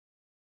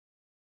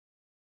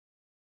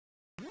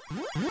What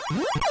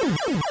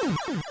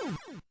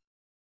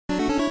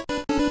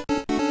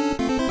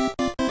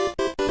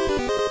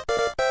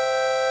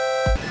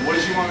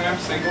did you want, ma'am?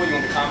 Single? You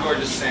want the combo or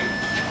just sing?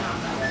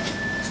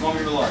 Small,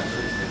 medium, or large?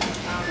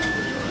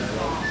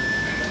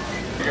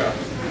 Here you go.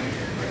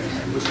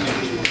 What's your name?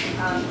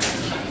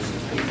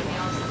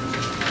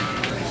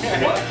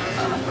 What?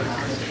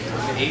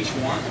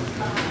 H1?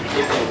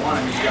 If they want, I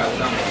mean, you got it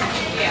done.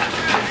 Yeah.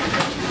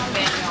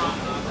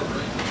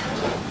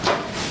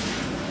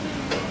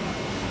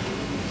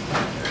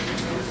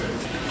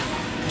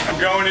 I'm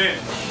going in.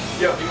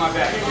 Yo, give my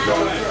back. I'm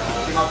going in.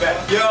 Give my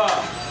back. Yo.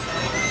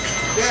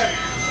 Yeah.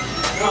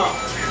 Come on.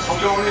 I'm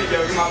going in, yo.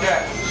 Give my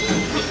back.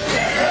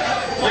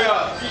 Yo.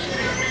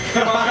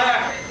 Give my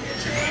back.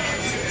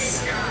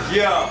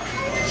 Yo.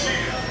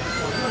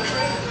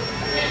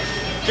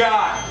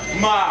 Got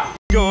my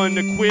gun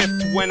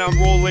equipped when I'm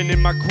rolling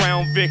in my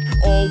Crown Vic.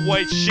 All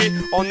white shit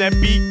on that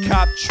beat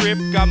cop trip.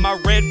 Got my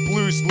red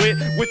blues lit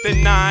with the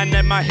 9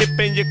 at my hip,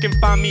 and you can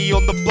find me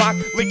on the block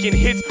licking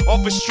hits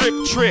off of strip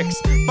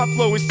tricks. My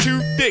flow is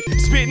too thick,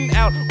 spitting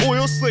out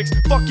oil slicks.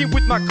 Fucking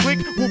with my click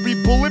will be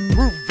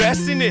bulletproof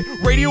vest in it.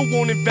 Radio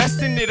won't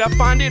invest in it. I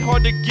find it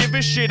hard to give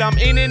a shit. I'm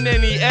in an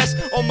NES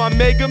on my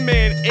Mega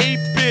Man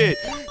 8-bit.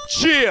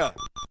 Cheer.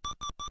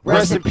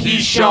 Rest in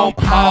peace, Sean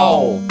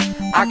Paul.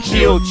 I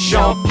killed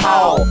Sean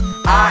Paul.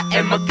 I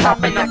am a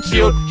cop and I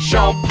killed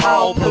Sean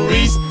Paul.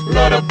 Police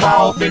love the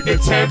ball, think they're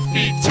 10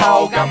 feet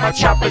tall. Got my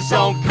choppers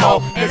on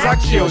call as I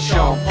kill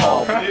Sean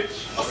Paul. I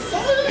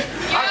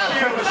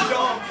killed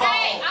Sean Paul.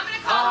 Hey, I'm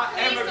gonna call the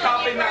police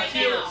on you right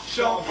now.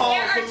 Sean Paul.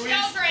 There are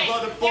children.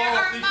 There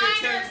are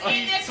minors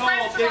in this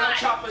restaurant. There are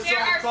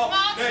small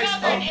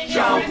children in this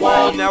John restaurant.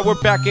 Wall, now we're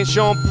back in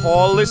Sean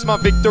Paulus. My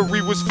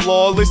victory was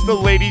flawless. The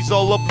ladies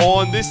all up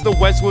on this. The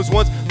West was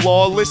once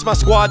lawless. My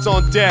squad's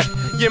on deck.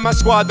 Yeah, my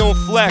squad don't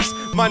flex.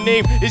 My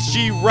name is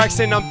G-Rex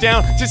and I'm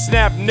down to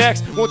snap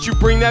next. Won't you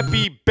bring that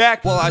beat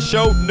back? Well, I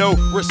show no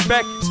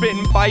respect.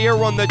 Spitting fire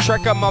on the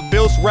track. Got my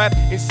bills wrapped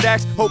in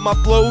stacks. Hope my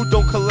flow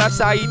don't collapse.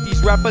 I eat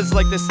these rappers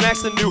like the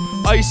snacks. The new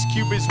Ice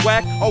Cube is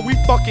whack. Are we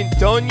fucking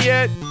done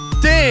yet?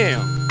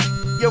 Damn.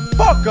 Yo,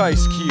 fuck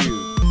Ice Cube.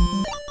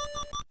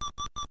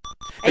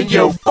 And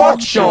yo,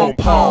 fuck Sean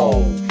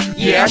Paul.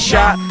 Yeah, I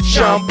shot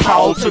Sean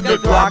Paul, took a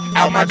Glock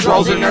out my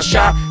drawers and I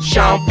shot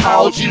Sean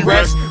Paul.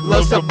 G-Rex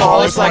loves the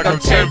ball, it's like I'm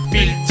 10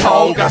 feet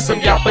tall. Got some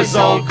yappers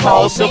on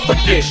call, so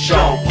forget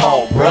Sean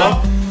Paul, bruh.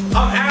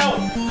 I'm out.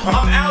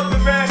 I'm out the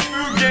fast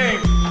food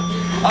game.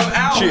 I'm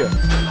out. Cheer.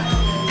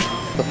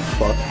 The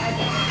fuck?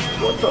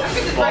 What the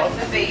fuck?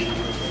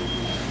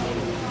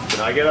 Can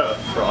I get a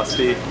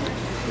Frosty?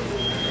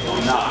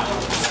 Nah.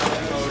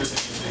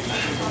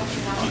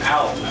 I'm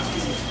out.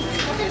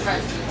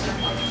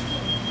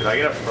 Can I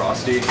get a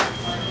Frosty?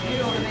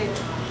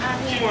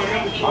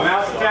 I'm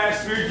out the fast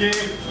food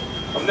game.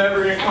 I'm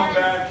never gonna come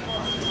back.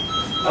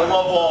 I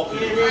love all of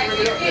you. Alright, so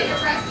you're getting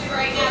arrested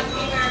right now, so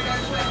you better go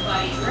quick,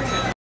 buddy.